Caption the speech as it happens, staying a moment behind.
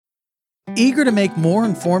Eager to make more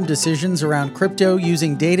informed decisions around crypto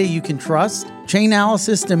using data you can trust?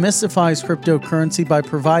 Chainalysis demystifies cryptocurrency by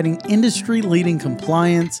providing industry-leading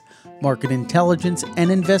compliance, market intelligence, and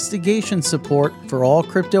investigation support for all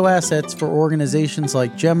crypto assets for organizations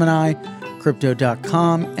like Gemini,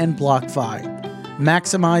 Crypto.com, and BlockFi.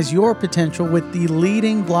 Maximize your potential with the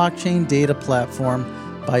leading blockchain data platform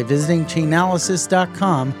by visiting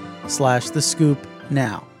chainalysis.com/thescoop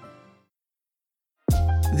now.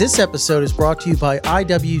 This episode is brought to you by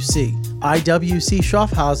IWC. IWC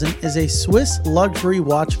Schaffhausen is a Swiss luxury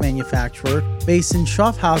watch manufacturer based in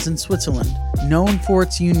Schaffhausen, Switzerland. Known for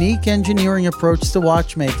its unique engineering approach to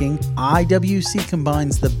watchmaking, IWC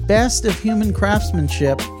combines the best of human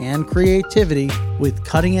craftsmanship and creativity with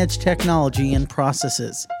cutting-edge technology and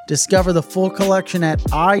processes. Discover the full collection at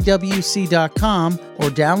IWC.com or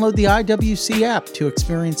download the IWC app to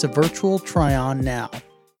experience a virtual try-on now.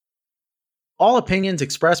 All opinions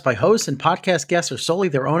expressed by hosts and podcast guests are solely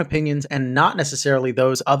their own opinions and not necessarily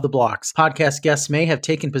those of the blocks. Podcast guests may have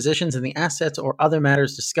taken positions in the assets or other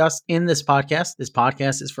matters discussed in this podcast. This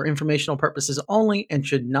podcast is for informational purposes only and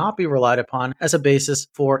should not be relied upon as a basis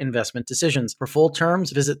for investment decisions. For full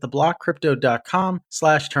terms, visit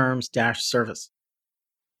theblockcrypto.com/terms-service.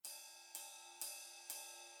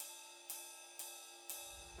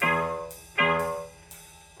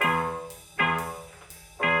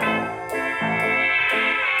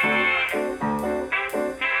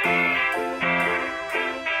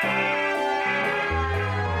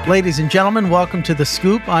 Ladies and gentlemen, welcome to The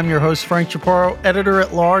Scoop. I'm your host, Frank Chaparro,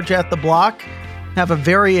 editor-at-large at The Block. Have a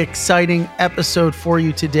very exciting episode for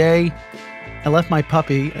you today. I left my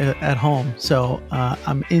puppy at home, so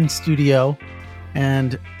I'm in studio,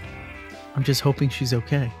 and I'm just hoping she's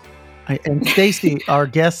okay. And Staci, our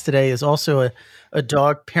guest today, is also a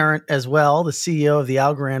dog parent as well, the CEO of the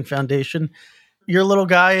Algorand Foundation. Your little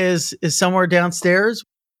guy is somewhere downstairs.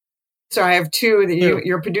 So I have two.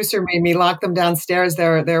 Your producer made me lock them downstairs.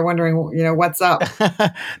 They're wondering, what's up.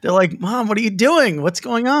 They're like, Mom, what are you doing? What's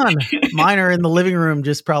going on? Mine are in the living room,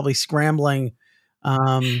 just probably scrambling,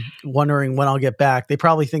 wondering when I'll get back. They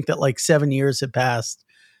probably think that like 7 years have passed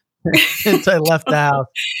since I left the house.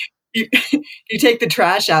 You take the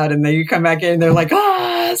trash out and then you come back in and they're like,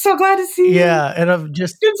 so glad to see you. Yeah. And I've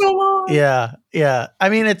just, it's been so long. Yeah. I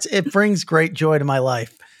mean, it brings great joy to my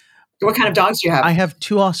life. What kind of dogs do you have? I have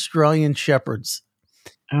two Australian Shepherds.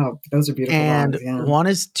 Oh, those are beautiful and dogs. Yeah. One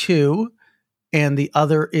is 2 and the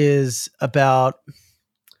other is about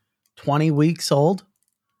 20 weeks old.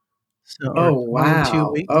 So, wow.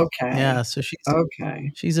 2 weeks. Okay. Yeah. So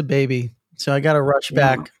she's a baby. So I got to rush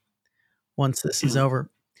back once this is over.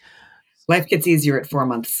 Life gets easier at 4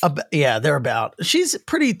 months. Yeah, they're about. She's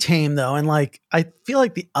pretty tame though. And like, I feel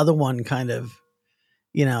like the other one kind of,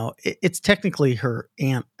 it's technically her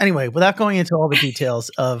aunt. Anyway, without going into all the details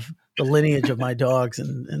of the lineage of my dogs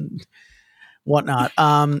and whatnot.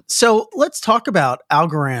 So let's talk about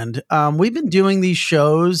Algorand. We've been doing these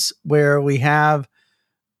shows where we have,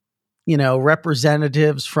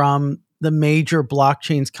 representatives from the major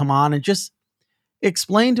blockchains come on and just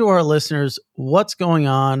explain to our listeners what's going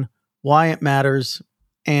on, why it matters,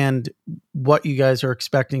 and what you guys are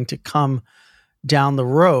expecting to come down the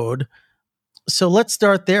road. So let's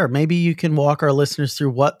start there. Maybe you can walk our listeners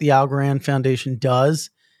through what the Algorand Foundation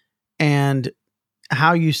does and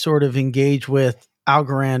how you sort of engage with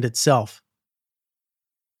Algorand itself.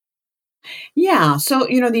 Yeah. So,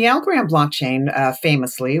 the Algorand blockchain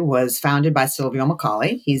famously was founded by Silvio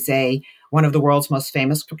Macaulay. He's one of the world's most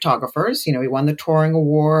famous cryptographers. He won the Turing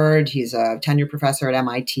Award. He's a tenured professor at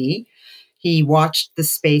MIT. He watched the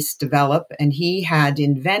space develop, and he had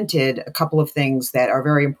invented a couple of things that are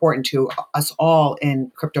very important to us all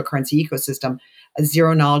in cryptocurrency ecosystem: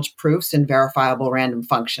 zero knowledge proofs and verifiable random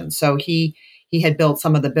functions. So he had built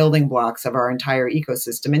some of the building blocks of our entire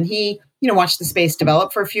ecosystem, and he, watched the space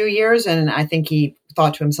develop for a few years, and I think he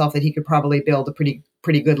thought to himself that he could probably build a pretty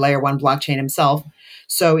good layer one blockchain himself.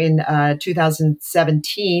 So in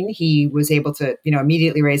 2017, he was able to,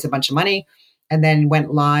 immediately raise a bunch of money. And then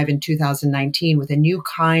went live in 2019 with a new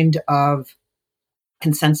kind of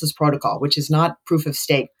consensus protocol, which is not proof of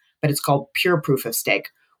stake, but it's called pure proof of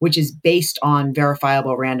stake, which is based on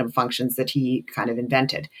verifiable random functions that he kind of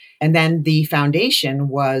invented. And then the foundation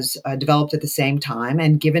was developed at the same time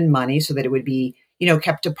and given money so that it would be,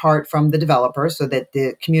 kept apart from the developer so that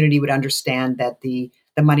the community would understand that the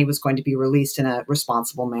money was going to be released in a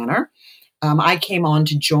responsible manner. I came on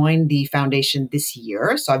to join the foundation this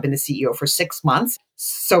year. So I've been the CEO for 6 months.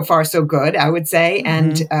 So far, so good, I would say.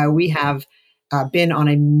 Mm-hmm. And we have been on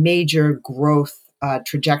a major growth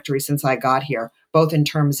trajectory since I got here, both in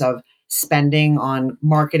terms of spending on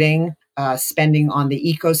marketing, spending on the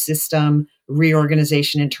ecosystem,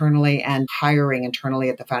 reorganization internally, and hiring internally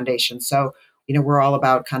at the foundation. So, we're all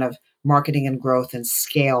about kind of marketing and growth and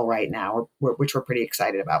scale right now, which we're pretty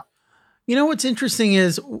excited about. What's interesting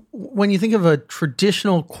is when you think of a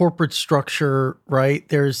traditional corporate structure, right?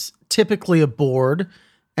 There's typically a board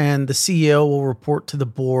and the CEO will report to the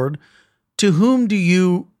board. To whom do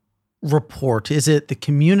you report? Is it the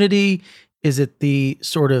community? Is it the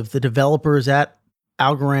sort of the developers at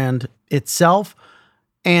Algorand itself?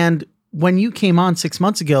 And when you came on 6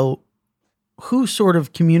 months ago, who sort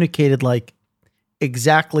of communicated like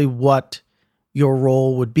exactly what your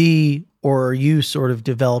role would be, or are you sort of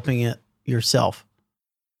developing it yourself?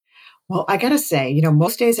 Well, I got to say,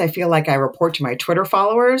 most days I feel like I report to my Twitter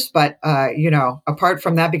followers, but, apart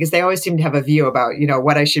from that, because they always seem to have a view about,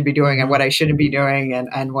 what I should be doing and what I shouldn't be doing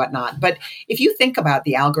and whatnot. But if you think about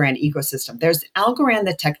the Algorand ecosystem, there's Algorand,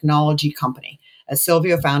 the technology company. As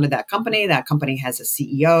Silvio founded that company has a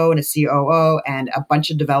CEO and a COO and a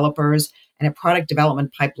bunch of developers and a product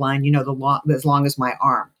development pipeline, as long as my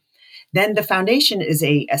arm. Then the foundation is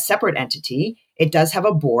a separate entity. It does have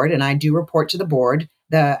a board, and I do report to the board.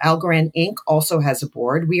 The Algorand Inc. also has a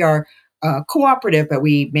board. We are cooperative, but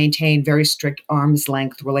we maintain very strict arm's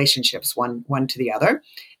length relationships, one to the other.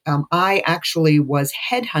 I actually was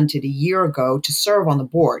headhunted a year ago to serve on the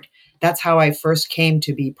board. That's how I first came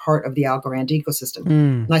to be part of the Algorand ecosystem.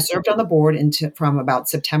 And I served on the board from about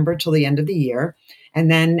September till the end of the year.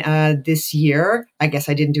 And then this year, I guess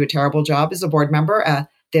I didn't do a terrible job as a board member.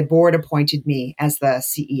 The board appointed me as the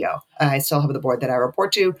CEO. I still have the board that I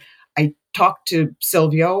report to. I talk to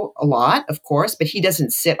Silvio a lot, of course, but he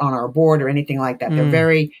doesn't sit on our board or anything like that. They're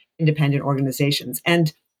very independent organizations.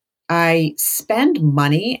 And I spend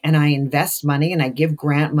money and I invest money and I give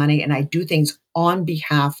grant money and I do things on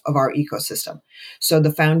behalf of our ecosystem. So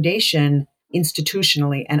the foundation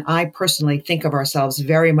institutionally and I personally think of ourselves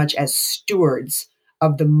very much as stewards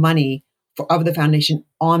of the money of the foundation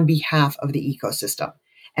on behalf of the ecosystem.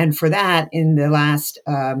 And for that, in the last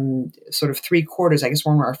sort of 3 quarters, I guess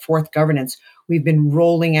we're on our 4th governance, we've been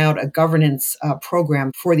rolling out a governance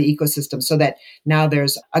program for the ecosystem so that now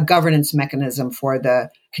there's a governance mechanism for the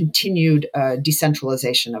continued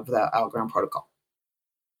decentralization of the Algorand protocol.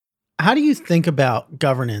 How do you think about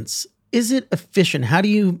governance? Is it efficient? How do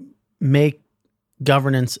you make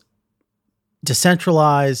governance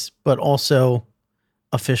decentralized, but also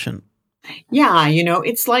efficient? Yeah,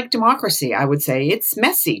 it's like democracy, I would say. It's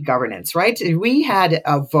messy governance, right? We had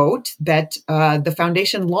a vote that the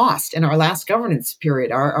foundation lost in our last governance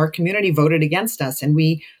period. Our community voted against us, and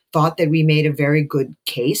we thought that we made a very good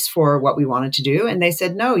case for what we wanted to do. And they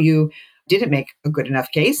said, no, you didn't make a good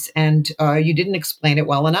enough case, and you didn't explain it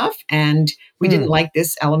well enough, and we didn't like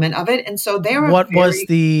this element of it. And so What was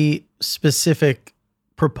the specific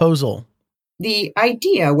proposal? The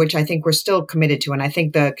idea, which I think we're still committed to, and I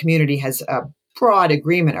think the community has a broad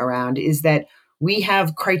agreement around, is that we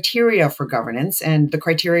have criteria for governance. And the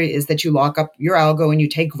criteria is that you lock up your algo and you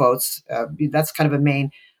take votes. That's kind of a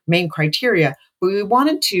main criteria. But we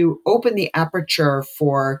wanted to open the aperture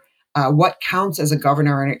for what counts as a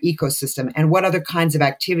governor in an ecosystem and what other kinds of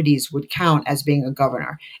activities would count as being a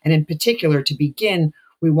governor. And in particular, to begin,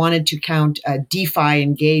 we wanted to count DeFi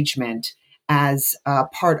engagement as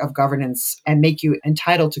part of governance and make you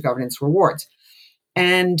entitled to governance rewards.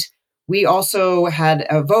 And we also had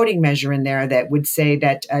a voting measure in there that would say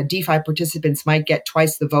that DeFi participants might get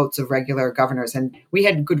twice the votes of regular governors. And we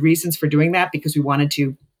had good reasons for doing that because we wanted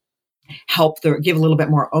to give a little bit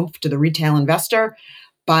more oomph to the retail investor.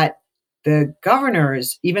 But the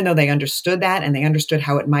governors, even though they understood that and they understood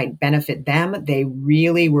how it might benefit them, they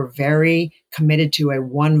really were very committed to a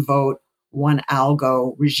one vote, one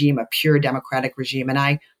algo regime, a pure democratic regime. And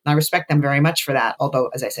I respect them very much for that. Although,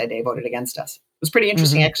 as I said, they voted against us. It was a pretty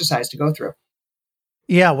interesting exercise to go through.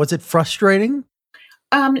 Yeah. Was it frustrating?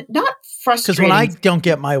 Not frustrating. Because when I don't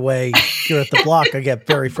get my way here at the block, I get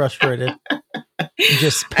very frustrated. You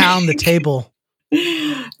just pound the table.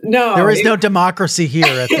 No. There is no democracy here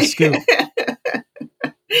at the Scoop.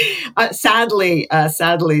 Sadly,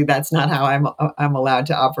 that's not how I'm allowed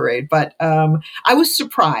to operate. But I was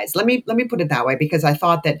surprised. Let me put it that way, because I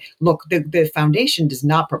thought that, look, the foundation does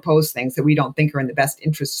not propose things that we don't think are in the best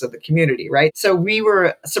interests of the community, right? So we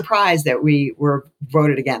were surprised that we were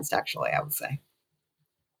voted against. Actually, I would say.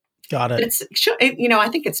 Got it. I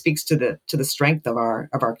think it speaks to the strength of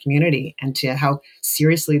our community and to how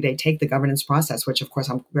seriously they take the governance process, which of course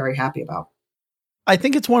I'm very happy about. I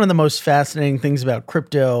think it's one of the most fascinating things about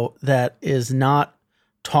crypto that is not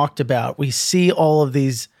talked about. We see all of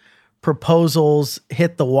these proposals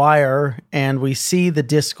hit the wire and we see the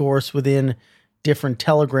discourse within different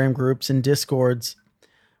Telegram groups and Discords,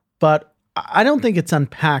 but I don't think it's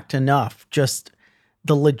unpacked enough. Just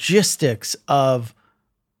the logistics of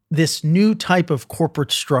this new type of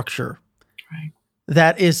corporate structure Right.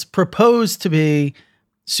 that is proposed to be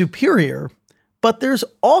superior, but there's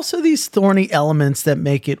also these thorny elements that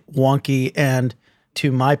make it wonky and,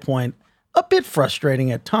 to my point, a bit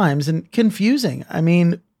frustrating at times and confusing. I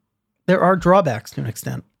mean, there are drawbacks to an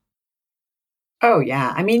extent. Oh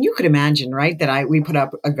yeah. I mean, you could imagine, right, that we put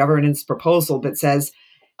up a governance proposal that says,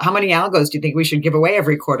 how many algos do you think we should give away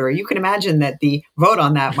every quarter? You can imagine that the vote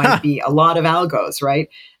on that might be a lot of algos, right?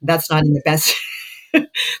 That's not in the best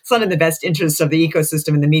it's not in the best interests of the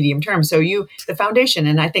ecosystem in the medium term. So the foundation,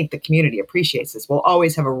 and I think the community appreciates this, will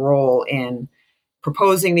always have a role in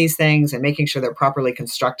proposing these things and making sure they're properly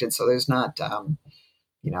constructed so there's not too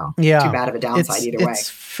bad of a downside either way. It's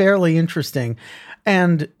fairly interesting.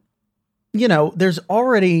 And there's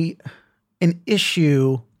already an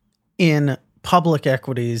issue in public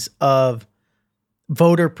equities of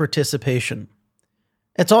voter participation.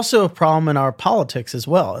 It's also a problem in our politics as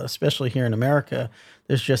well, especially here in America.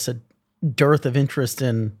 There's just a dearth of interest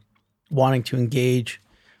in wanting to engage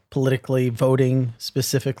politically, voting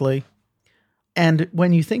specifically. And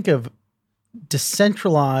when you think of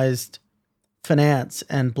decentralized finance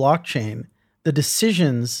and blockchain, the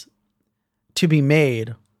decisions to be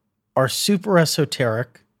made are super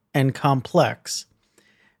esoteric and complex.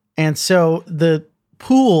 And so the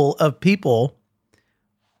pool of people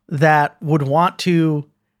that would want to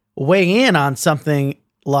weigh in on something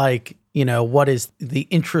like, what is the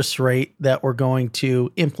interest rate that we're going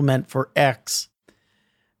to implement for X?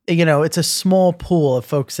 It's a small pool of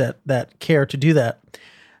folks that care to do that.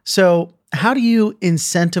 So how do you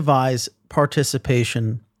incentivize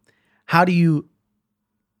participation? How do you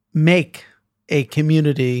make a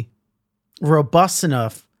community robust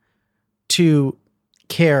enough to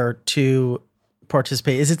care to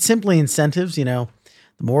participate? Is it simply incentives? The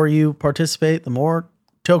more you participate, the more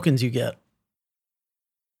tokens you get.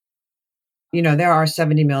 There are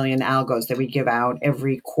 70 million algos that we give out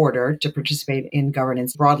every quarter to participate in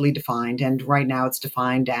governance, broadly defined. And right now it's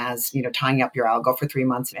defined as, tying up your algo for 3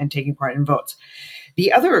 months and taking part in votes.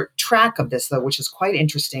 The other track of this, though, which is quite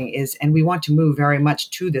interesting, is, and we want to move very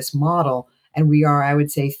much to this model, and we are, I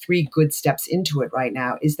would say, 3 good steps into it right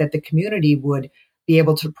now, is that the community would be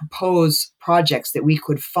able to propose projects that we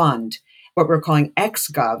could fund, what we're calling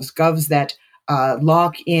govs that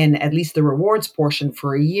lock in at least the rewards portion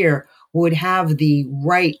for a year, would have the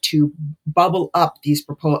right to bubble up these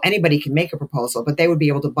proposals. Anybody can make a proposal, but they would be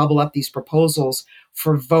able to bubble up these proposals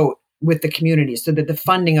for vote with the community so that the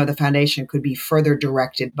funding of the foundation could be further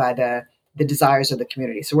directed by the desires of the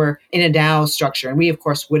community. So we're in a DAO structure, and we, of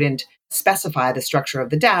course, wouldn't specify the structure of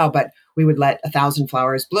the DAO, but we would let 1,000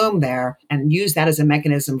 flowers bloom there and use that as a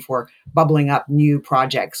mechanism for bubbling up new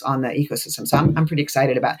projects on the ecosystem. So I'm pretty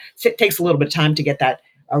excited about it. It takes a little bit of time to get that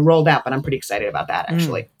rolled out, but I'm pretty excited about that,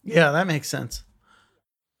 actually. Yeah, that makes sense.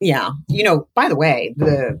 Yeah. By the way,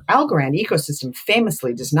 the Algorand ecosystem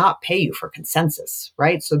famously does not pay you for consensus,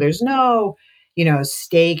 right? So there's no,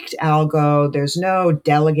 staked algo. There's no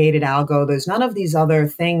delegated algo. There's none of these other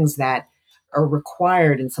things that are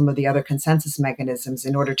required in some of the other consensus mechanisms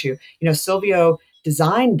in order to, Silvio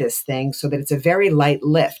designed this thing so that it's a very light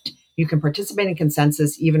lift. You can participate in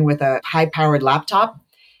consensus even with a high-powered laptop,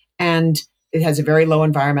 and it has a very low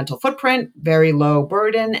environmental footprint, very low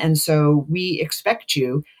burden. And so we expect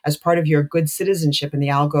you, as part of your good citizenship in the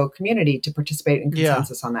algo community, to participate in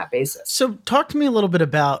consensus on that basis. So talk to me a little bit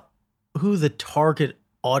about who the target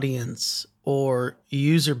audience or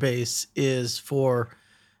user base is for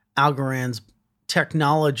Algorand's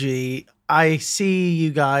technology. I see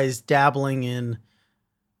you guys dabbling in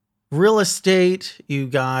real estate. You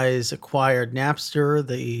guys acquired Napster,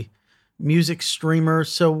 the music streamer.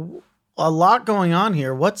 So a lot going on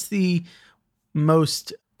here. What's the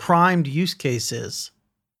most primed use cases?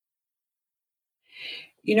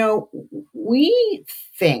 We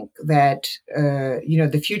think that,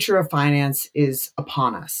 the future of finance is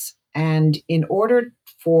upon us. And in order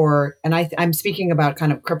I'm speaking about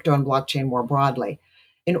kind of crypto and blockchain more broadly,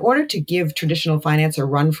 in order to give traditional finance a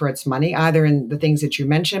run for its money, either in the things that you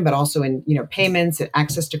mentioned, but also in, payments,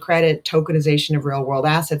 access to credit, tokenization of real world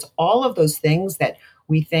assets, all of those things that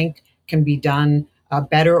we think can be done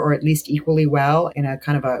better or at least equally well in a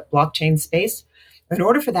kind of a blockchain space. In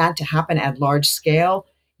order for that to happen at large scale,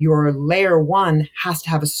 your layer one has to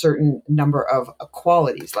have a certain number of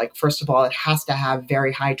qualities. Like, first of all, it has to have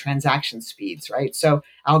very high transaction speeds, right? So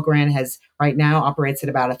Algorand right now operates at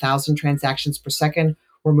about 1,000 transactions per second.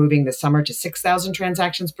 We're moving this summer to 6,000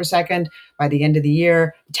 transactions per second. By the end of the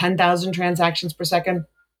year, 10,000 transactions per second.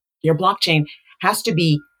 Your blockchain has to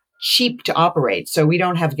be cheap to operate. So we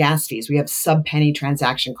don't have gas fees. We have sub-penny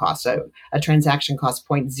transaction costs. So a transaction costs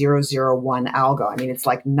 0.001 algo. I mean, it's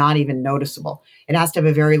like not even noticeable. It has to have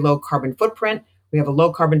a very low carbon footprint. We have a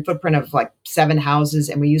low carbon footprint of like 7 houses,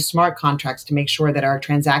 and we use smart contracts to make sure that our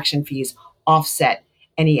transaction fees offset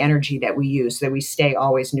any energy that we use, so that we stay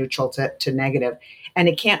always neutral to negative. And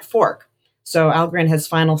it can't fork. So Algorand has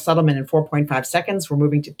final settlement in 4.5 seconds. We're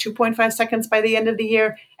moving to 2.5 seconds by the end of the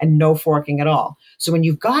year, and no forking at all. So when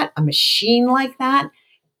you've got a machine like that,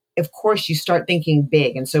 of course, you start thinking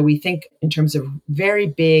big. And so we think in terms of very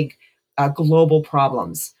big global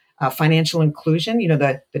problems. Financial inclusion,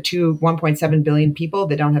 the 1.7 billion people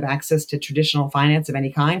that don't have access to traditional finance of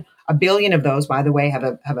any kind. 1 billion of those, by the way, have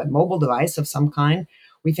a mobile device of some kind.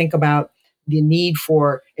 We think about the need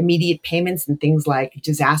for immediate payments and things like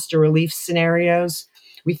disaster relief scenarios.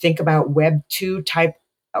 We think about Web 2 type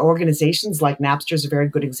organizations, like Napster is a very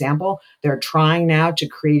good example. They're trying now to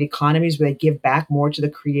create economies where they give back more to the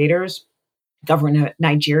creators. Government of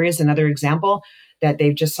Nigeria is another example that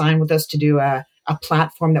they've just signed with us to do a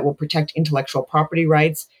platform that will protect intellectual property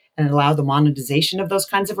rights and allow the monetization of those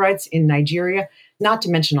kinds of rights in Nigeria, not to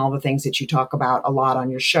mention all the things that you talk about a lot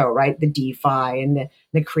on your show, right? The DeFi and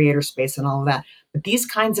the creator space and all of that. But these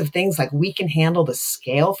kinds of things, like, we can handle the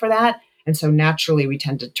scale for that. And so naturally, we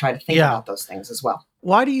tend to try to think about those things as well.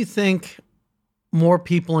 Why do you think more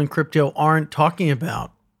people in crypto aren't talking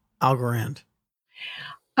about Algorand?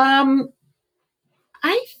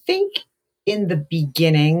 I think in the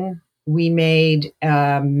beginning, we made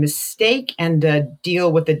a mistake and a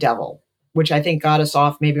deal with the devil, which I think got us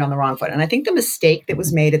off maybe on the wrong foot. And I think the mistake that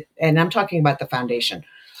was made, and I'm talking about the foundation,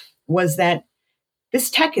 was that this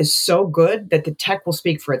tech is so good that the tech will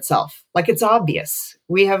speak for itself. Like, it's obvious.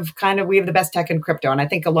 We have the best tech in crypto. And I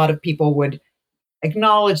think a lot of people would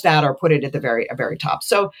acknowledge that or put it at the very top.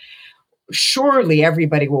 So surely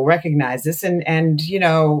everybody will recognize this, and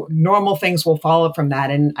normal things will follow from that.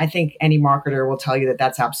 And I think any marketer will tell you that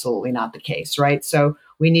that's absolutely not the case, right? So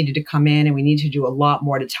we needed to come in and we need to do a lot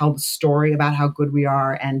more to tell the story about how good we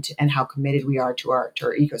are and how committed we are to our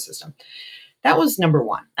ecosystem. That was number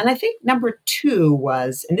one. And I think number two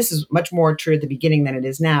was, and this is much more true at the beginning than it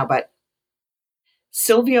is now, but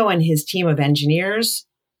Silvio and his team of engineers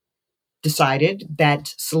decided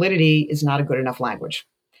that Solidity is not a good enough language.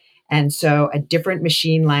 And so a different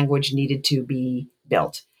machine language needed to be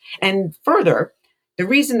built. And further, the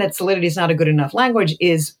reason that Solidity is not a good enough language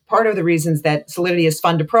is part of the reasons that Solidity is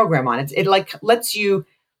fun to program on. It like lets you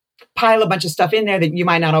pile a bunch of stuff in there that you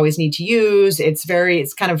might not always need to use. It's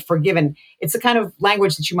kind of forgiving. It's the kind of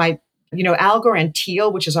language that you might, Algorand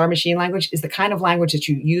Teal, which is our machine language, is the kind of language that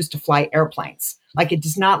you use to fly airplanes. Like, it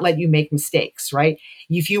does not let you make mistakes, right?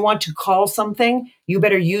 If you want to call something, you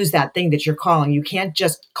better use that thing that you're calling. You can't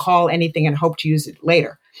just call anything and hope to use it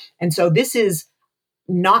later. And so this is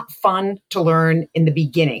not fun to learn in the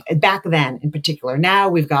beginning, back then in particular. Now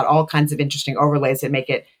we've got all kinds of interesting overlays that make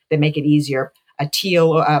it easier. A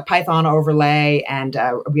Teal Python overlay, and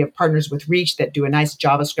we have partners with Reach that do a nice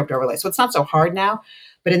JavaScript overlay. So it's not so hard now.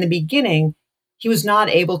 But in the beginning, he was not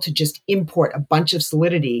able to just import a bunch of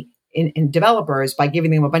Solidity in developers by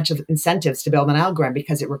giving them a bunch of incentives to build an Algorand,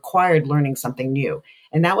 because it required learning something new.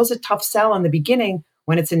 And that was a tough sell in the beginning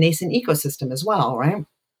when it's a nascent ecosystem as well, right?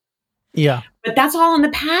 Yeah. But that's all in the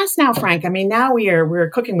past now, Frank. I mean, now we're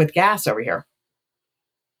cooking with gas over here.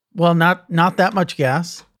 Well, not that much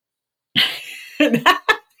gas.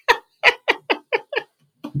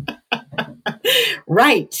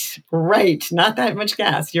 Right. Not that much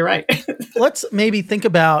gas. You're right. Let's maybe think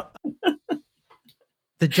about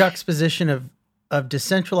the juxtaposition of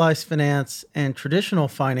decentralized finance and traditional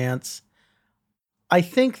finance. I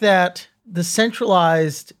think that the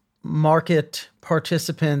centralized market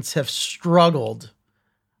participants have struggled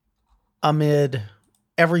amid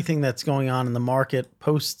everything that's going on in the market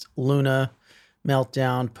post Luna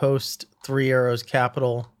meltdown, post Three Arrows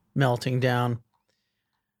Capital melting down.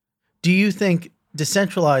 Do you think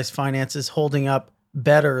decentralized finance is holding up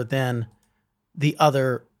better than the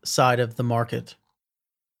other side of the market?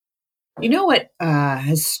 You know what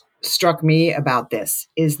has struck me about this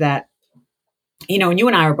is that, and you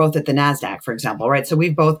and I are both at the NASDAQ, for example, right? So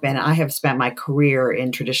I have spent my career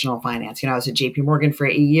in traditional finance. I was at JP Morgan for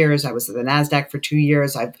 8 years. I was at the NASDAQ for 2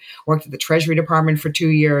 years. I've worked at the Treasury Department for 2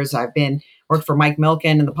 years. I've worked for Mike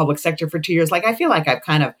Milken in the public sector for 2 years. Like, I feel like I've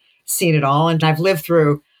kind of seen it all. And I've lived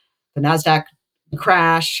through the NASDAQ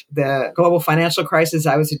crash, the global financial crisis.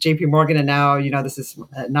 I was at JP Morgan, and now, this is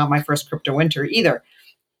not my first crypto winter either.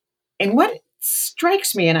 And what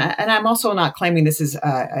strikes me, and I'm also not claiming this is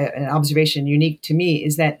an observation unique to me,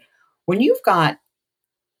 is that when you've got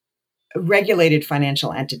regulated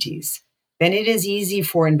financial entities, then it is easy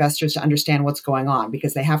for investors to understand what's going on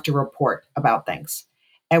because they have to report about things.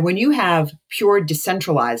 And when you have pure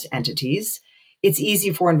decentralized entities, it's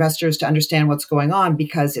easy for investors to understand what's going on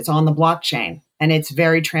because it's on the blockchain and it's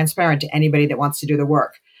very transparent to anybody that wants to do the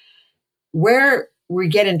work. Where we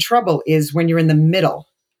get in trouble is when you're in the middle,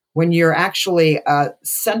 when you're actually a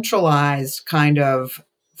centralized kind of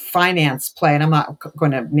finance play, and I'm not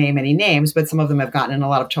going to name any names, but some of them have gotten in a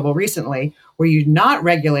lot of trouble recently, where you're not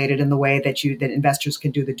regulated in the way that investors can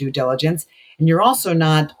do the due diligence, and you're also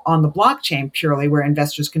not on the blockchain purely, where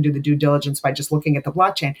investors can do the due diligence by just looking at the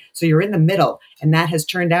blockchain. So you're in the middle, and that has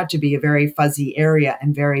turned out to be a very fuzzy area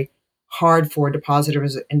and very hard for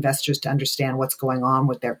depositors, investors to understand what's going on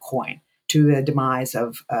with their coin, to the demise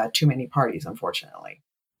of too many parties, unfortunately.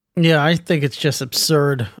 Yeah, I think it's just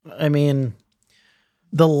absurd. I mean,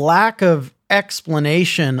 the lack of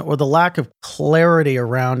explanation or the lack of clarity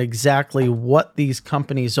around exactly what these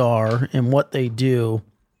companies are and what they do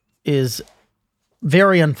is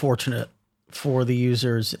very unfortunate for the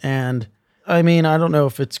users. And I mean, I don't know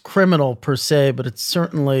if it's criminal per se, but it's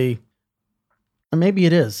certainly, maybe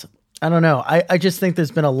it is. I don't know. I just think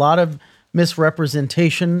there's been a lot of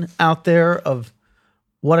misrepresentation out there of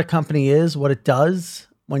what a company is, what it does.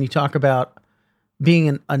 When you talk about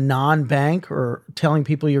being a non-bank or telling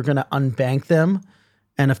people you're going to unbank them,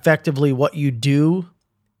 and effectively what you do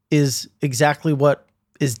is exactly what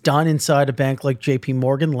is done inside a bank like JP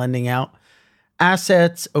Morgan, lending out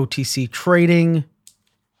assets, OTC trading,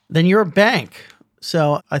 then you're a bank.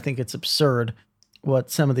 So I think it's absurd what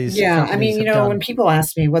some of these companies have done. When people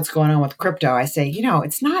ask me what's going on with crypto, I say,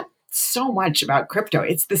 it's not so much about crypto.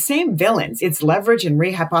 It's the same villains. It's leverage and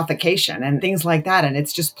rehypothecation and things like that. And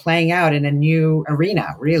it's just playing out in a new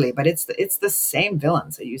arena, really. But it's the same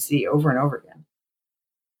villains that you see over and over again.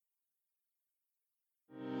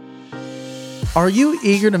 Are you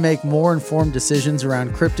eager to make more informed decisions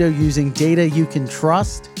around crypto using data you can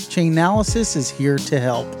trust? Chainalysis is here to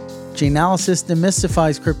help. Chainalysis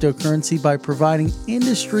demystifies cryptocurrency by providing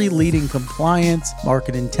industry-leading compliance,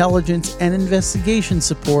 market intelligence, and investigation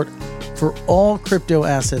support for all crypto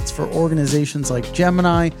assets for organizations like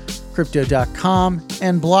Gemini, Crypto.com,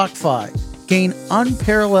 and BlockFi. Gain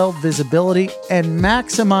unparalleled visibility and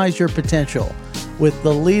maximize your potential with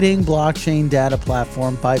the leading blockchain data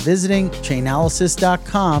platform by visiting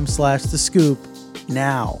chainalysis.com/thescoop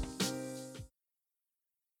now.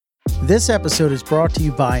 This episode is brought to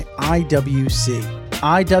you by IWC.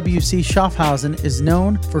 IWC Schaffhausen is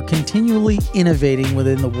known for continually innovating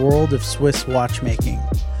within the world of Swiss watchmaking.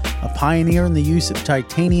 A pioneer in the use of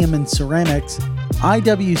titanium and ceramics,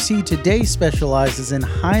 IWC today specializes in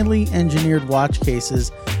highly engineered watch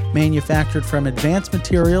cases manufactured from advanced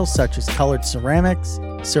materials such as colored ceramics,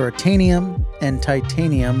 ceratanium, and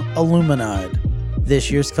titanium aluminide. This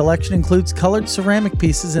year's collection includes colored ceramic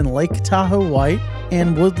pieces in Lake Tahoe white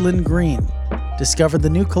and woodland green. Discover the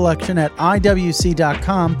new collection at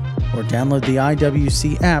IWC.com or download the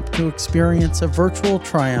IWC app to experience a virtual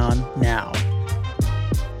try-on now.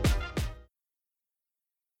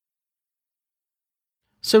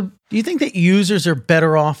 So, do you think that users are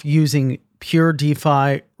better off using pure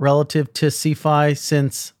DeFi relative to CeFi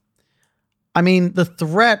since, the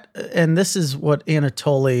threat, and this is what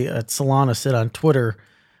Anatoly at Solana said on Twitter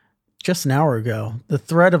just an hour ago, the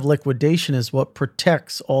threat of liquidation is what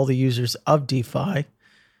protects all the users of DeFi.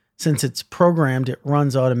 Since it's programmed, it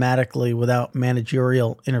runs automatically without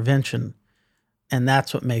managerial intervention, and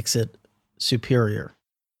that's what makes it superior.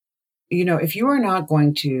 If you are not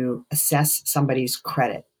going to assess somebody's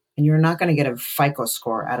credit, and you're not going to get a FICO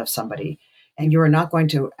score out of somebody, and you are not going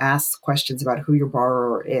to ask questions about who your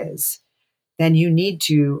borrower is, then you need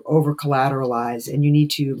to over collateralize and you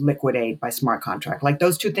need to liquidate by smart contract. Like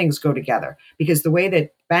those two things go together, because the way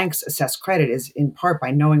that banks assess credit is in part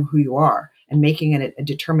by knowing who you are and making it a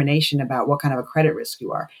determination about what kind of a credit risk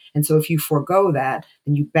you are. And so if you forego that,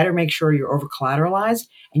 then you better make sure you're over collateralized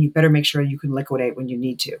and you better make sure you can liquidate when you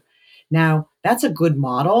need to. Now, that's a good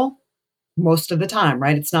model most of the time,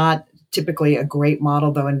 right? It's not typically a great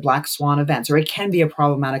model, though, in black swan events, or it can be a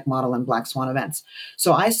problematic model in black swan events.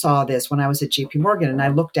 So I saw this when I was at JP Morgan, and I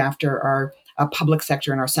looked after our public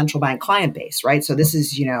sector and our central bank client base, right? So this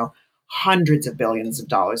is, hundreds of billions of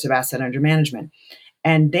dollars of asset under management.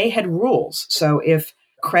 And they had rules. So if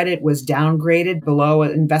credit was downgraded below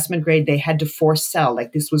an investment grade, they had to force sell.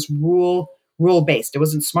 Like this was rule-based. It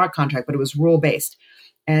wasn't smart contract, but it was rule-based.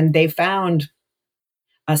 And they found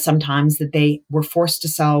sometimes that they were forced to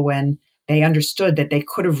sell when they understood that they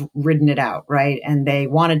could have ridden it out, right? And they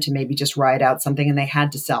wanted to maybe just ride out something and they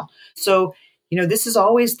had to sell. So, this is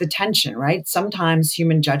always the tension, right? Sometimes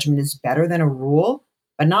human judgment is better than a rule,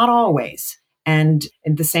 but not always. And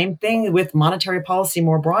the same thing with monetary policy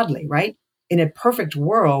more broadly, right? In a perfect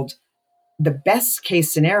world, the best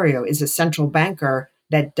case scenario is a central banker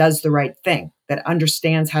that does the right thing, that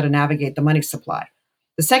understands how to navigate the money supply.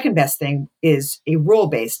 The second best thing is a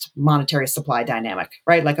rule-based monetary supply dynamic,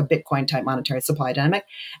 right? Like a Bitcoin type monetary supply dynamic.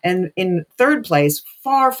 And in third place,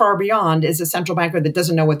 far, far beyond, is a central banker that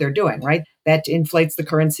doesn't know what they're doing, right? That inflates the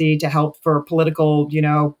currency to help for political,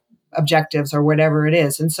 objectives or whatever it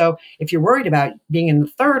is. And so if you're worried about being in the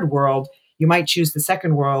third world, you might choose the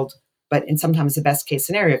second world, but sometimes the best case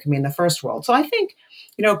scenario can be in the first world. So I think,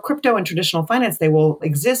 crypto and traditional finance, they will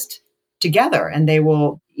exist together and they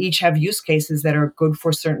will each have use cases that are good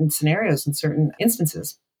for certain scenarios and certain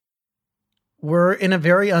instances. We're in a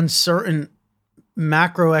very uncertain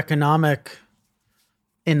macroeconomic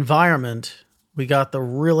environment. We got the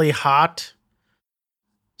really hot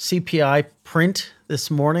CPI print this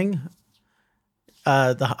morning,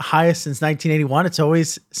 the highest since 1981. It's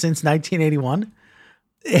always since 1981.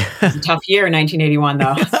 It's a tough year, 1981,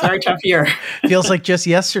 though. It's a very tough year. Feels like just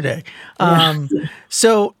yesterday. Yeah.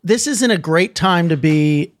 So this isn't a great time to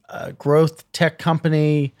be a growth tech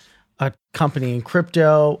company, a company in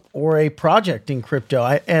crypto, or a project in crypto.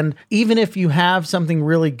 And even if you have something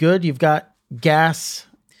really good, you've got gas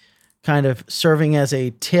kind of serving as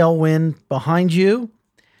a tailwind behind you,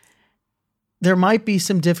 there might be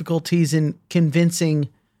some difficulties in convincing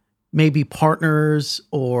maybe partners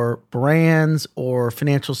or brands or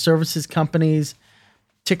financial services companies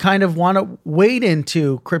to kind of want to wade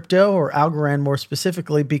into crypto or Algorand more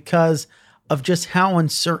specifically because of just how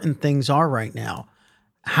uncertain things are right now.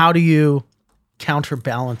 How do you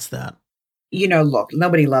counterbalance that? Look,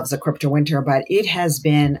 nobody loves a crypto winter, but it has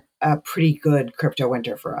been a pretty good crypto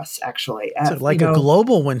winter for us, actually. It's like a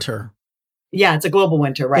global winter. Yeah, it's a global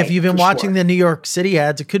winter, right? If you've been watching the New York City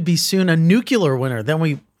ads, it could be soon a nuclear winter. Then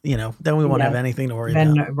we won't have anything to worry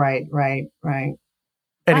about. Right. Anyway,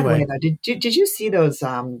 By the way, though, did you see those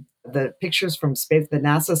the pictures from space that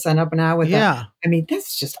NASA sent up now with I mean,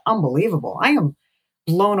 that's just unbelievable. I am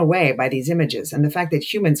blown away by these images and the fact that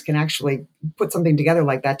humans can actually put something together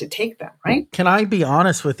like that to take them, right? Can I be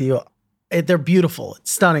honest with you? They're beautiful.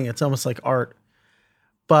 It's stunning. It's almost like art.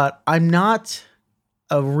 But I'm not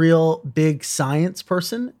a real big science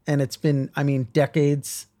person. And it's been,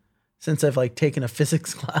 decades since I've taken a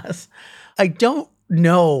physics class. I don't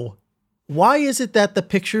know. Why is it that the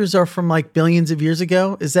pictures are from billions of years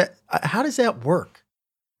ago? How does that work?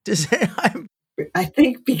 I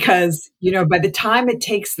think because, by the time it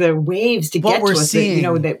takes the waves to get to us,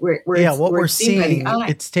 what we're seeing,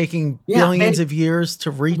 it's taking billions of years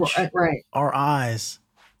to reach our eyes.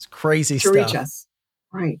 It's crazy stuff. To reach us.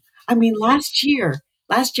 Right. I mean, last year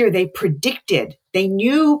they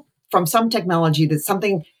knew from some technology that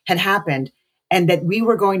something had happened and that we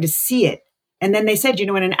were going to see it. And then they said,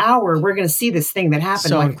 in an hour, we're going to see this thing that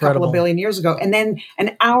happened a couple of billion years ago. And then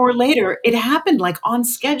an hour later, it happened on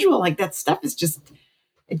schedule. That stuff is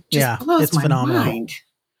it blows my mind.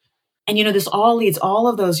 And, this all leads, all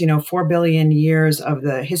of those, 4 billion years of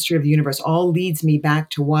the history of the universe all leads me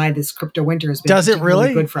back to why this crypto winter has been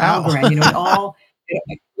really good for Algorand.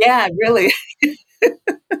 Yeah, really.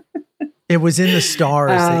 It was in the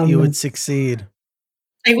stars that you would succeed.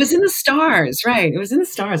 It was in the stars, right? It was in the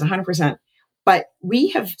stars, 100%. But we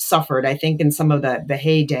have suffered, I think, in some of the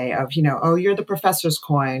heyday of, you're the professor's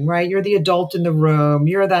coin, right? You're the adult in the room.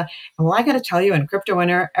 I got to tell you, in crypto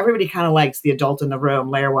winter, everybody kind of likes the adult in the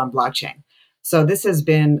room, layer one blockchain. So this has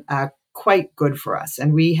been quite good for us.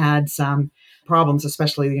 And we had some problems,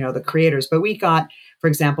 especially, the creators. But we got, for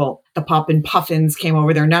example, the Poppin' Puffins came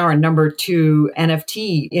over. They're now our number 2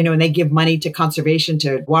 NFT, and they give money to conservation,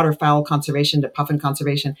 to waterfowl conservation, to puffin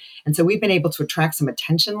conservation. And so we've been able to attract some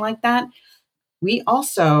attention like that. We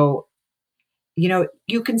also,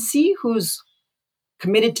 you can see who's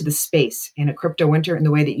committed to the space in a crypto winter in the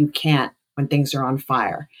way that you can't when things are on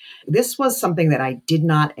fire. This was something that I did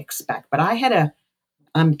not expect, but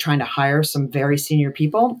I'm trying to hire some very senior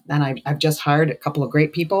people, and I've just hired a couple of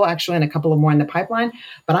great people, actually, and a couple of more in the pipeline.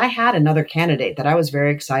 But I had another candidate that I was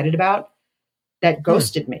very excited about that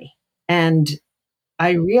ghosted me. And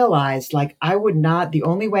I realized, I would not, the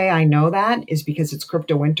only way I know that is because it's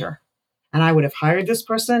crypto winter. And I would have hired this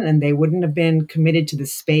person and they wouldn't have been committed to the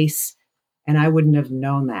space and I wouldn't have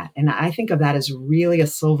known that. And I think of that as really a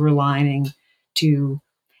silver lining to,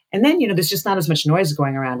 and then, there's just not as much noise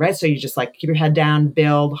going around, right? So you just keep your head down,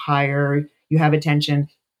 build, hire, you have attention.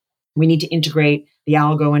 We need to integrate the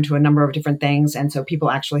algo into a number of different things. And so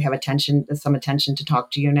people actually have some attention to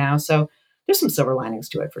talk to you now. So there's some silver linings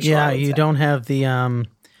to it for sure. Yeah, you don't have the, I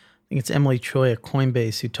think it's Emily Choi at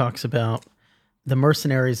Coinbase who talks about the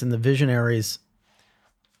mercenaries and the visionaries.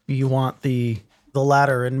 You want the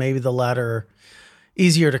latter, and maybe the latter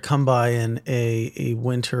easier to come by in a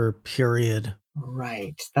winter period.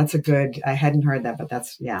 Right. I hadn't heard that, but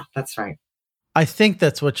that's right. I think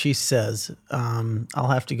that's what she says. I'll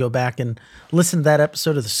have to go back and listen to that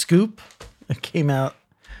episode of The Scoop. It came out,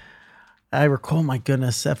 I recall, my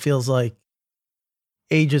goodness, that feels like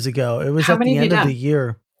ages ago. It was at the end of the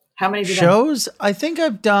year. How many shows? I think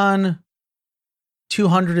I've done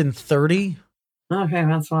 230. Okay,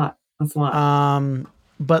 that's a lot.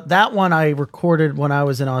 But that one I recorded when I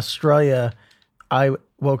was in Australia. I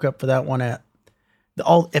woke up for that one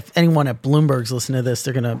if anyone at Bloomberg's listening to this,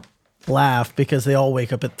 they're going to laugh because they all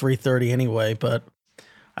wake up at 3:30 anyway, but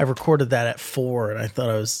I recorded that at 4 and I thought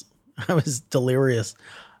I was delirious.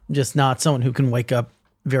 I'm just not someone who can wake up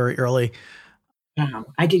very early.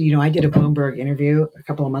 I did a Bloomberg interview a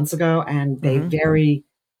couple of months ago, and they very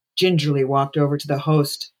gingerly walked over to the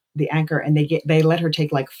host, the anchor, and they let her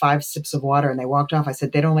take like 5 sips of water, and they walked off. I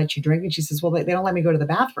said, "They don't let you drink?" And she says, "Well, they don't let me go to the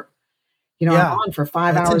bathroom. I'm on for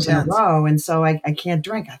 5 hours intense. In a row, and so I can't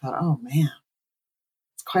drink." I thought, oh man,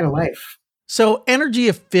 it's quite a life. So energy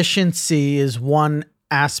efficiency is one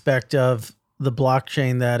aspect of the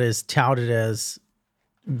blockchain that is touted as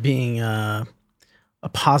being a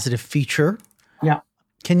positive feature. Yeah.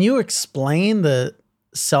 Can you explain the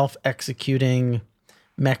self-executing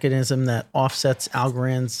mechanism that offsets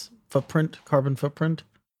Algorand's carbon footprint?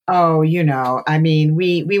 Oh, I mean,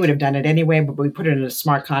 we would have done it anyway, but we put it in a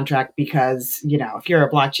smart contract because, if you're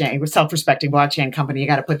a self-respecting blockchain company, you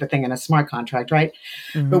got to put the thing in a smart contract, right?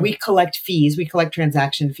 Mm-hmm. But we collect fees, we collect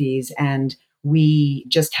transaction fees, and we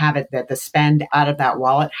just have it that the spend out of that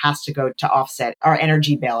wallet has to go to offset our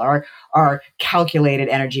energy bill, our calculated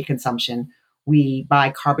energy consumption. We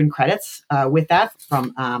buy carbon credits with that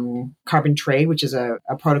from Carbon Trade, which is a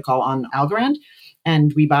protocol on Algorand.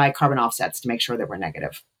 And we buy carbon offsets to make sure that we're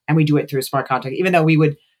negative. And we do it through a smart contract, even though we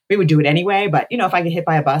would do it anyway. But, if I get hit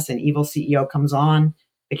by a bus and evil CEO comes on,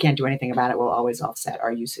 they can't do anything about it. We'll always offset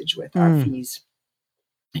our usage with our fees.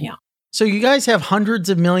 Yeah. So you guys have hundreds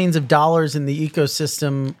of millions of dollars in the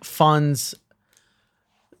ecosystem funds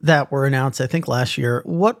that were announced, I think, last year.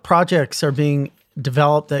 What projects are being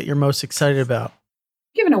developed that you're most excited about?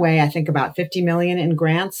 Given away, I think, about $50 million in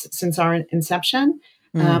grants since our inception.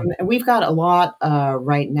 And we've got a lot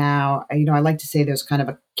right now. I like to say there's kind of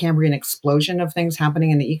a Cambrian explosion of things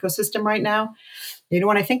happening in the ecosystem right now.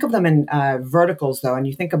 When I think of them in verticals, though, and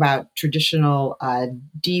you think about traditional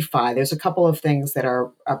DeFi, there's a couple of things that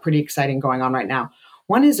are pretty exciting going on right now.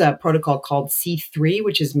 One is a protocol called C3,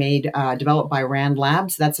 which is developed by Rand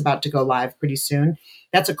Labs. That's about to go live pretty soon.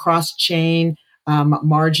 That's a cross-chain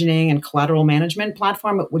margining and collateral management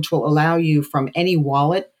platform, which will allow you from any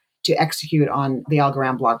wallet to execute on the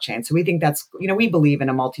Algorand blockchain. So we think that's, we believe in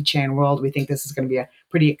a multi-chain world. We think this is going to be a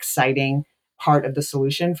pretty exciting part of the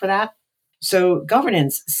solution for that. So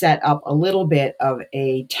governance set up a little bit of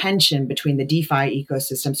a tension between the DeFi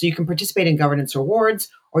ecosystem. So you can participate in governance rewards,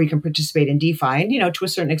 or you can participate in DeFi. And, to a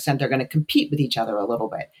certain extent, they're going to compete with each other a little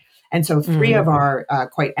bit. And so 3 of our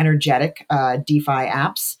quite energetic DeFi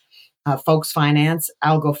apps, Folks Finance,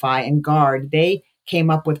 AlgoFi, and Guard, they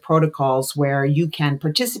came up with protocols where you can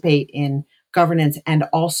participate in governance and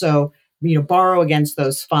also, borrow against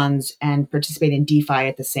those funds and participate in DeFi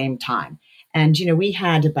at the same time. And, we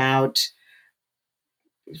had about,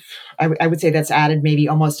 I would say that's added maybe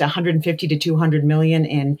almost 150 to 200 million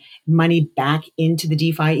in money back into the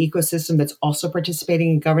DeFi ecosystem that's also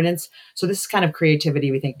participating in governance. So this kind of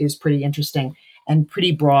creativity we think is pretty interesting and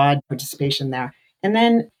pretty broad participation there. And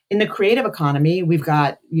then in the creative economy, we've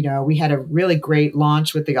got, we had a really great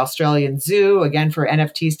launch with the Australian Zoo, again, for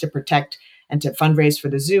NFTs to protect and to fundraise for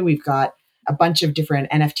the zoo. We've got a bunch of different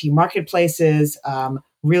NFT marketplaces,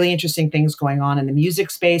 really interesting things going on in the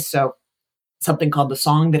music space. So something called The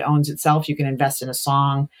Song That Owns Itself. You can invest in a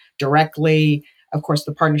song directly. Of course,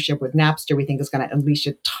 the partnership with Napster, we think, is going to unleash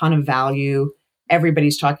a ton of value.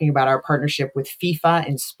 Everybody's talking about our partnership with FIFA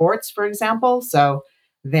in sports, for example. So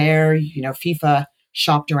there, FIFA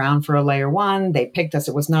shopped around for a layer one. They picked us.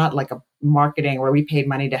 It was not like a marketing where we paid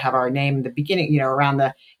money to have our name in the beginning, around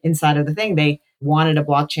the inside of the thing. They wanted a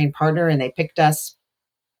blockchain partner and they picked us.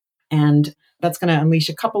 And that's going to unleash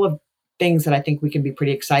a couple of things that I think we can be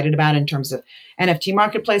pretty excited about in terms of NFT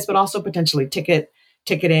marketplace, but also potentially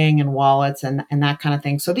ticketing and wallets and that kind of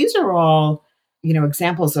thing. So these are all,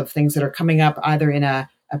 examples of things that are coming up either in a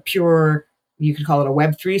pure, you could call it a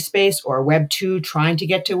Web3 space or a Web2 trying to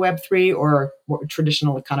get to Web3 or more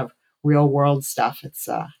traditional kind of real world stuff. It's,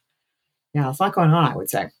 yeah, it's a lot going on, I would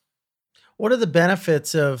say. What are the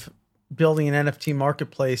benefits of building an NFT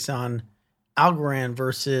marketplace on Algorand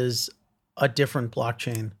versus a different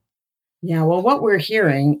blockchain? Yeah, well, what we're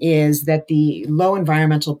hearing is that the low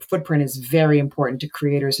environmental footprint is very important to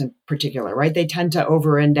creators in particular, right? They tend to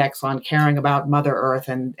over index on caring about Mother Earth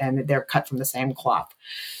and they're cut from the same cloth.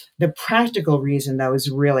 The practical reason, though,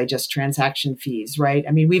 is really just transaction fees, right?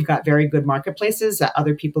 I mean, we've got very good marketplaces that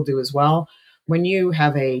other people do as well. When you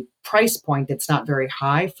have a price point that's not very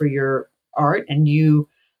high for your art, and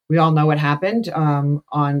we all know what happened on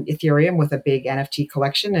Ethereum with a big NFT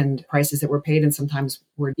collection and prices that were paid, and sometimes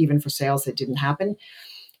were even for sales that didn't happen.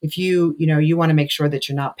 If you want to make sure that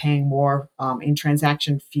you're not paying more in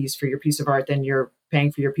transaction fees for your piece of art than you're paying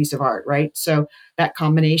for your piece of art, right? So that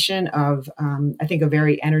combination of, I think, a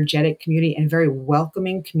very energetic community and very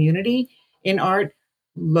welcoming community in art,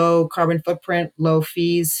 low carbon footprint, low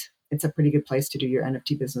fees. It's a pretty good place to do your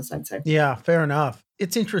NFT business, I'd say. Yeah, fair enough.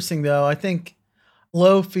 It's interesting though. I think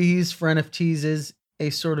low fees for NFTs is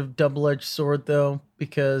a sort of double-edged sword though,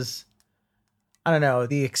 because I don't know,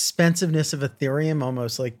 the expensiveness of Ethereum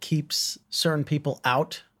almost like keeps certain people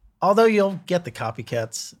out. Although you'll get the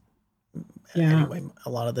copycats Yeah. anyway a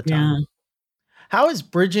lot of the Yeah. time. How is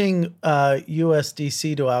bridging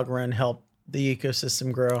USDC to Algorand help the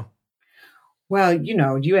ecosystem grow? Well,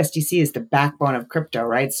 USDC is the backbone of crypto,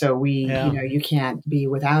 right? So Yeah. you can't be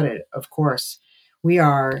without it, of course. We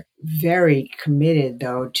are very committed,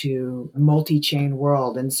 though, to a multi-chain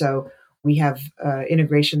world. And so we have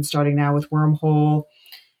integration starting now with Wormhole,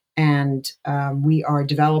 and we are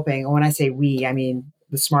developing, and when I say we, I mean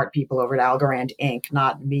the smart people over at Algorand Inc.,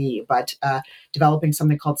 not me, but developing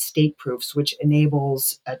something called state proofs, which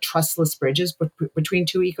enables trustless bridges between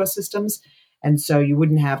two ecosystems. And so you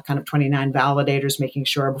wouldn't have kind of 29 validators making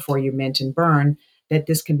sure before you mint and burn that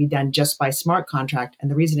this can be done just by smart contract.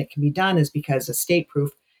 And the reason it can be done is because a state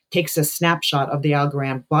proof takes a snapshot of the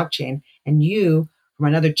Algorand blockchain, and you, from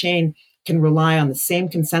another chain, can rely on the same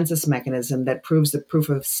consensus mechanism that proves the proof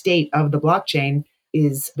of state of the blockchain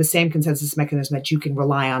is the same consensus mechanism that you can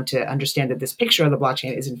rely on to understand that this picture of the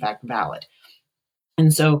blockchain is in fact valid.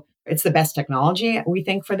 And so it's the best technology, we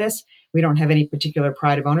think, for this. We don't have any particular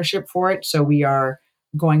pride of ownership for it. So we are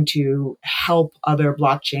going to help other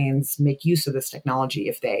blockchains make use of this technology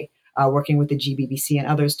if they are working with the GBBC and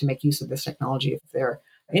others to make use of this technology if they're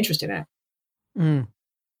interested in it. Mm,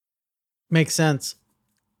 makes sense.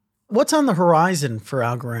 What's on the horizon for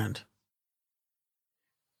Algorand?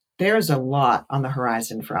 There's a lot on the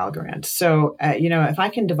horizon for Algorand. So, if I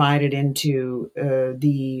can divide it into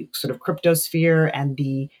the sort of crypto sphere and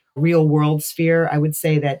the real world sphere, I would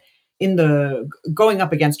say that in the going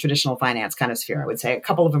up against traditional finance kind of sphere, I would say a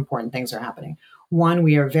couple of important things are happening. One,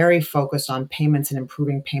 we are very focused on payments and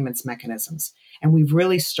improving payments mechanisms. And we've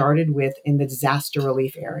really started with in the disaster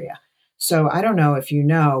relief area. So I don't know if you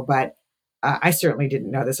know, but I certainly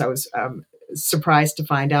didn't know this. I was surprised to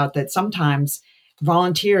find out that sometimes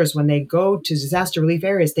volunteers, when they go to disaster relief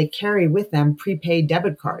areas, they carry with them prepaid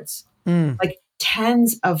debit cards, Mm, like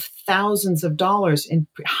tens of thousands of dollars and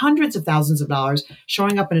hundreds of thousands of dollars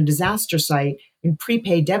showing up in a disaster site in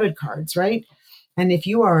prepaid debit cards, right? And if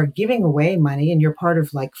you are giving away money and you're part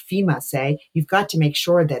of like FEMA, say, you've got to make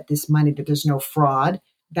sure that this money, that there's no fraud.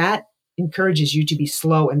 That encourages you to be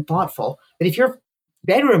slow and thoughtful. But if your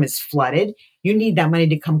bedroom is flooded, you need that money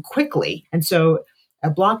to come quickly. And so a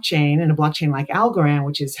blockchain, and a blockchain like Algorand,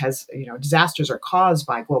 which has disasters are caused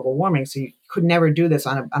by global warming, so you could never do this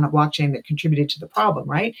on a blockchain that contributed to the problem,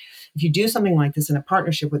 right? If you do something like this in a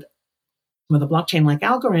partnership with a blockchain like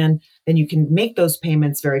Algorand, then you can make those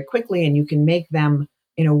payments very quickly, and you can make them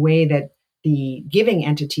in a way that the giving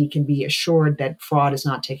entity can be assured that fraud is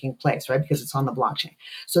not taking place, right? Because it's on the blockchain.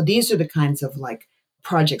 So these are the kinds of like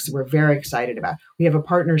projects that we're very excited about. We have a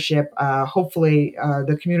partnership. Hopefully,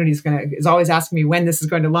 the community is always asking me when this is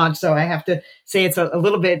going to launch. So I have to say it's a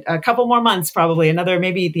little bit, a couple more months, probably another,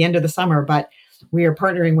 maybe at the end of the summer. But we are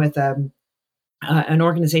partnering with an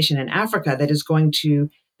organization in Africa that is going to.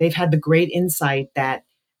 They've had the great insight that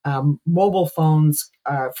mobile phones,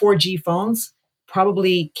 4G phones,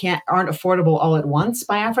 probably aren't affordable all at once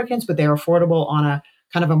by Africans, but they're affordable on a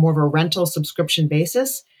kind of a more of a rental subscription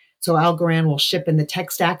basis. So Algorand will ship in the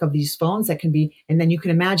tech stack of these phones that can be, and then you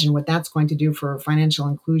can imagine what that's going to do for financial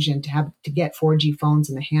inclusion to get 4G phones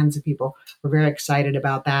in the hands of people. We're very excited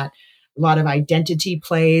about that. A lot of identity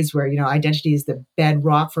plays where, identity is the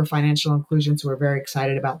bedrock for financial inclusion. So we're very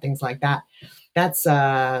excited about things like that. That's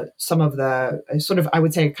some of the sort of, I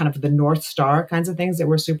would say, kind of the North Star kinds of things that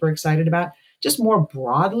we're super excited about. Just more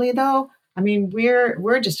broadly, though, I mean,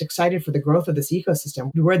 we're just excited for the growth of this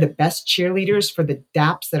ecosystem. We're the best cheerleaders for the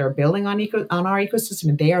dApps that are building on our ecosystem,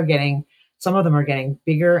 and some of them are getting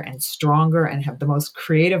bigger and stronger and have the most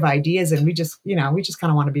creative ideas. And we just kind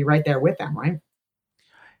of want to be right there with them, right?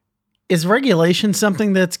 Is regulation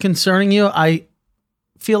something that's concerning you? I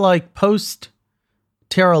feel like post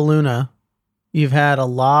Terra Luna, you've had a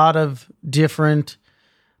lot of different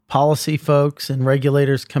policy folks and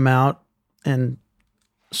regulators come out and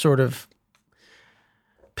sort of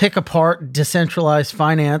pick apart decentralized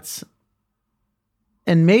finance.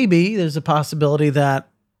 And maybe there's a possibility that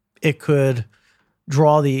it could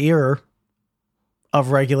draw the ear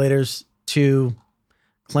of regulators to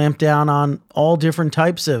clamp down on all different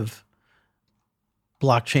types of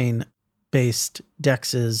blockchain-based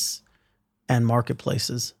DEXs and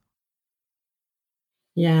marketplaces.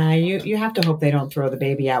 Yeah, you have to hope they don't throw the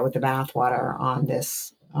baby out with the bathwater on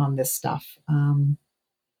this stuff.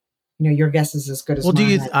 Your guess is as good as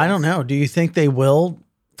mine. I don't know. Do you think they will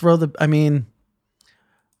throw I mean,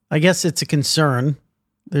 I guess it's a concern.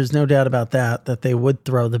 There's no doubt about that they would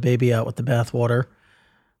throw the baby out with the bathwater.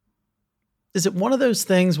 Is it one of those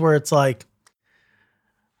things where it's like,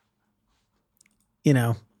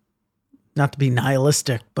 not to be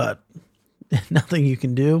nihilistic, but nothing you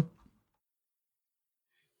can do?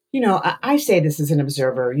 I say this as an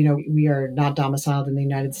observer. We are not domiciled in the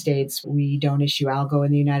United States. We don't issue algo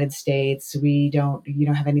in the United States. We don't,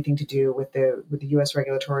 have anything to do with the U.S.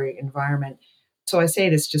 regulatory environment. So I say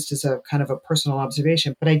this just as a kind of a personal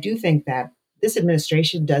observation. But I do think that this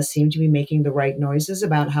administration does seem to be making the right noises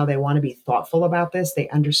about how they want to be thoughtful about this. They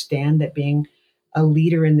understand that being a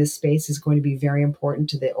leader in this space is going to be very important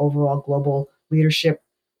to the overall global leadership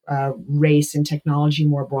race in technology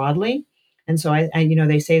more broadly. And so I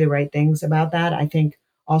they say the right things about that. I think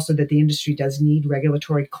also that the industry does need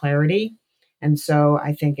regulatory clarity. And so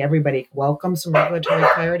I think everybody welcomes some regulatory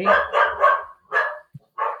clarity.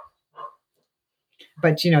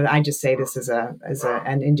 But, I just say this as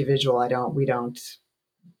an individual.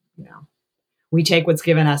 We take what's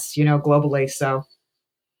given us, globally. So.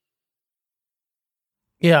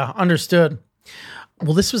 Yeah, understood.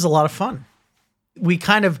 Well, this was a lot of fun. We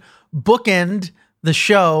kind of bookend the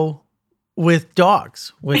show with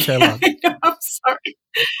dogs, which I love. I'm sorry.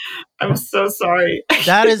 I'm so sorry.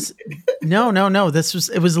 That is, no.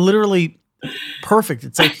 It was literally perfect.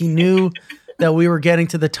 It's like he knew that we were getting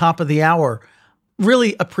to the top of the hour.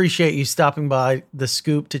 Really appreciate you stopping by The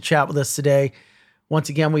Scoop to chat with us today. Once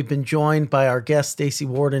again, we've been joined by our guest, Staci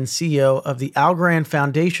Warden, CEO of the Algorand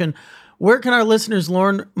Foundation. Where can our listeners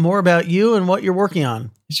learn more about you and what you're working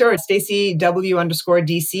on? Sure. It's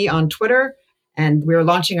Staci_W_DC on Twitter. And we're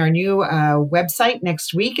launching our new website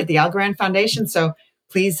next week at the Algorand Foundation. So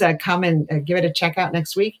please come and give it a check out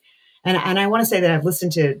next week. And I want to say that I've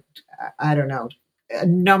listened to, a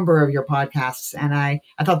number of your podcasts. And I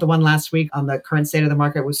thought the one last week on the current state of the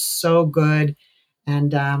market was so good.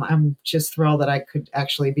 And I'm just thrilled that I could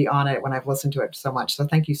actually be on it when I've listened to it so much. So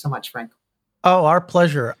thank you so much, Frank. Oh, our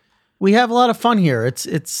pleasure. We have a lot of fun here.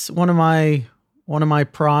 It's one of my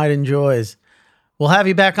pride and joys. We'll have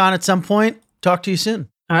you back on at some point. Talk to you soon.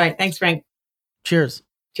 All right. Thanks, Frank. Cheers.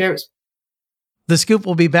 Cheers. The Scoop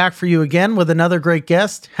will be back for you again with another great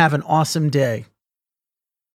guest. Have an awesome day.